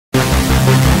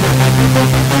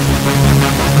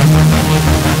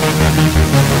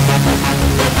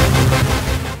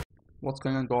What's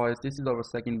going on, guys? This is our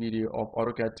second video of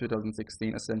AutoCAD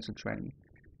 2016 Essential Training.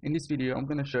 In this video, I'm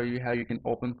going to show you how you can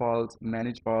open files,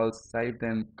 manage files, save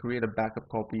them, create a backup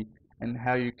copy, and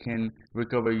how you can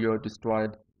recover your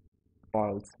destroyed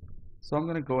files. So I'm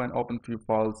going to go and open a few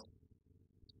files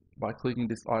by clicking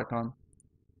this icon,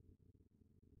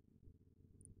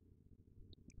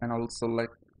 and I will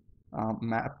select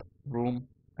Map, Room,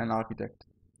 and Architect.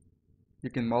 You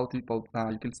can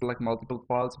select multiple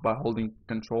files by holding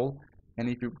Control, and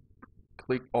if you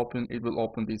click open, it will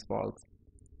open these files.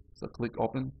 So click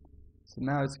open. So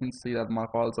now as you can see that my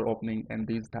files are opening, and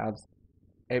these tabs,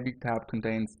 every tab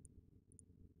contains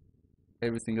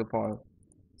every single file.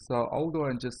 So I'll go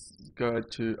and just go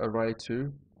to array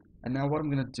 2, and now what I'm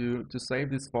going to do to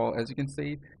save this file, as you can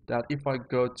see that if I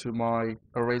go to my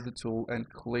eraser tool and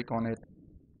click on it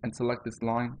and select this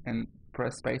line and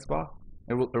press spacebar,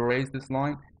 it will erase this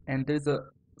line, and there's a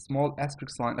small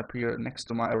asterisk sign appear next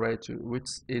to my array 2, which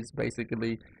is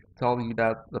basically telling me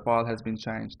that the file has been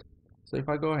changed. So if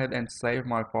I go ahead and save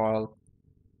my file,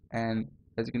 and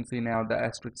as you can see now the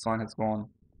asterisk sign has gone.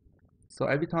 So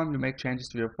every time you make changes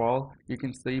to your file, you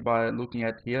can see by looking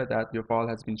at here that your file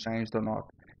has been changed or not.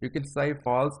 You can save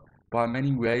files by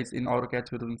many ways in AutoCAD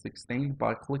 2016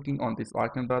 by clicking on this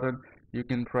icon button. You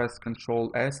can press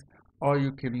Ctrl S, or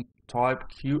you can type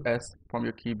QS from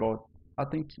your keyboard. I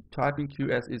think typing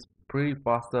QS is pretty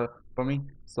faster for me,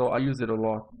 so I use it a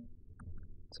lot.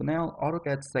 So now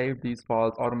AutoCAD saves these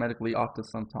files automatically after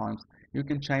some times. You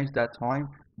can change that time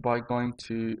by going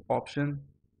to Option,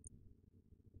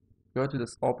 go to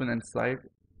this Open and Save.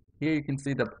 Here you can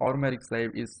see that automatic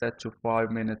save is set to 5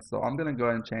 minutes. So I'm gonna go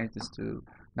ahead and change this to,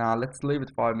 now let's leave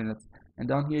it 5 minutes. And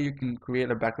down here you can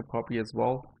create a backup copy as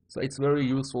well. So it's very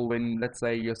useful when, let's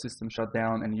say, your system shut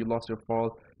down and you lost your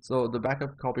file. So the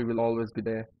backup copy will always be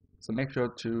there. So make sure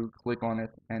to click on it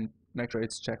and make sure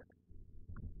it's checked.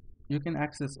 You can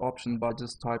access option by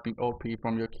just typing OP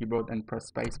from your keyboard and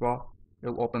press spacebar.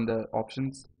 It'll open the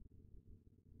options.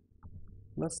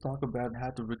 Let's talk about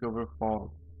how to recover a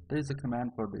file. There is a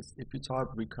command for this. If you type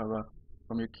recover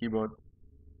from your keyboard,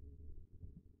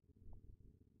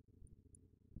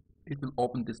 it will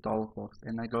open this dialog box,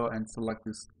 and I go and select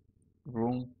this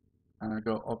room and I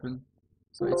go open.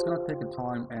 So it's gonna take a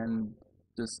time and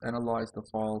just analyze the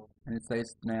file, and it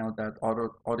says now that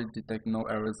audit detect no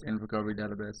errors in recovery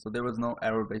database. So there was no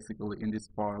error basically in this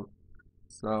file.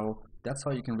 So that's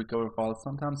how you can recover files.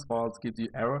 Sometimes files give you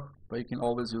error, but you can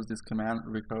always use this command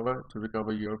recover to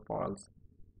recover your files.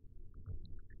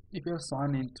 If you're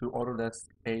signed into Autodesk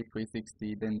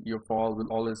A360, then your file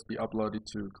will always be uploaded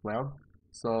to cloud.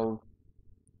 So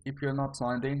if you're not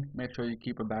signed in, make sure you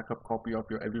keep a backup copy of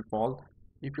your every file.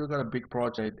 If you've got a big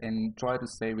project, and try to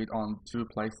save it on 2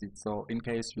 places. So in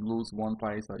case you lose one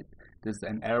place, like there's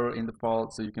an error in the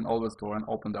file, so you can always go and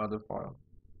open the other file.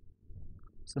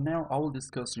 So now I will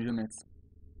discuss units.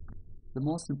 The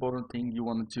most important thing you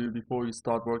want to do before you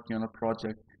start working on a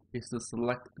project is to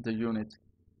select the unit.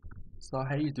 So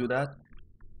how you do that?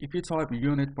 If you type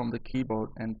unit from the keyboard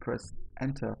and press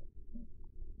enter,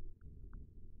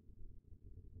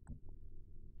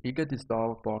 you get this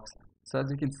dialog box. So as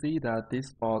you can see that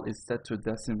this file is set to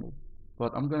decimal,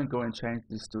 but I'm going to go and change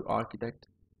this to architect.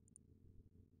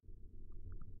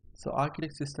 So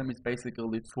architect system is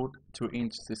basically foot to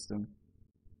inch system.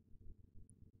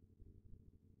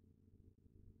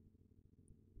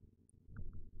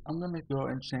 I'm going to go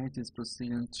and change this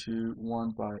precision to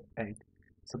 1/8.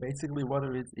 So basically what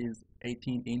it is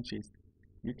 18 inches.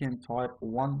 You can type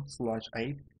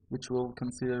 1/8, which will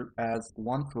consider as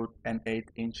 1 foot and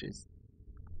 8 inches.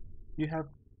 You have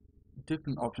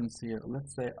different options here.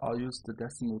 Let's say I'll use the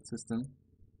decimal system.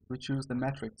 We choose the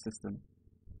metric system.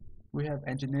 We have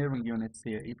engineering units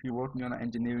here. If you're working on an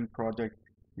engineering project,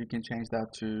 you can change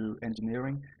that to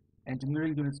engineering.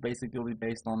 Engineering units basically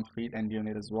based on feet and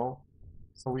unit as well.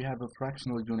 So we have a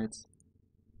fractional units.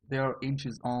 They are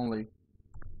inches only,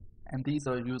 and these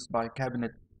are used by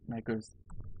cabinet makers.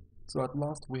 So at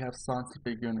last we have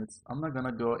scientific units. I'm not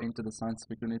gonna go into the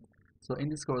scientific unit. So in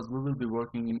this course we will be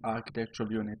working in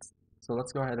architectural units. So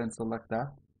let's go ahead and select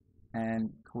that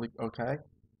and click OK.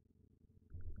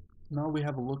 Now we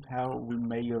have a look how we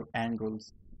measure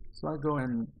angles. So I go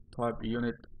and type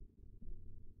unit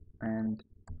and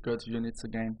go to units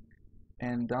again,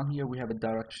 and down here we have a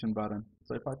direction button.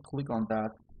 So if I click on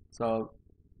that, so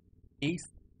east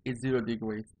is 0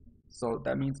 degrees. So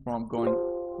that means from going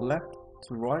left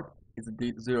to right is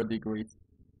 0 degrees.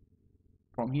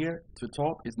 From here to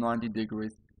top is 90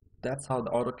 degrees. That's how the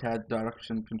AutoCAD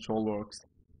direction control works.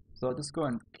 So just go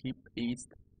and keep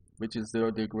east, which is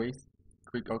 0 degrees.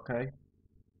 Click OK.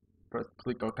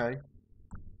 Click OK.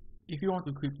 If you want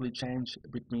to quickly change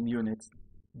between units,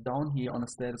 down here on the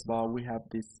status bar we have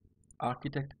this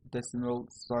architect, decimal,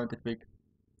 scientific.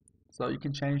 So you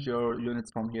can change your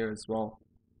units from here as well,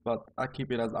 but I keep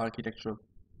it as architecture.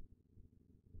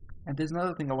 And there's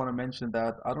another thing I want to mention,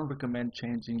 that I don't recommend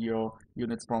changing your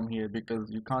units from here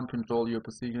because you can't control your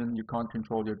position, you can't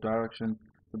control your direction.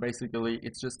 So basically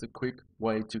it's just a quick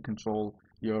way to control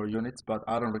your units, but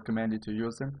I don't recommend you to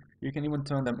use them. You can even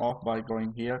turn them off by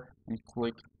going here and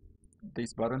click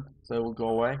this button, so it will go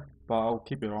away, but I'll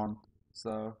keep it on.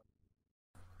 So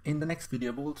in the next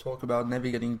video we'll talk about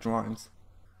navigating drawings.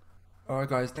 Alright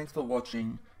guys, thanks for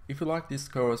watching. If you like this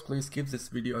course, please give this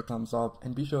video a thumbs up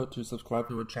and be sure to subscribe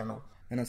to our channel.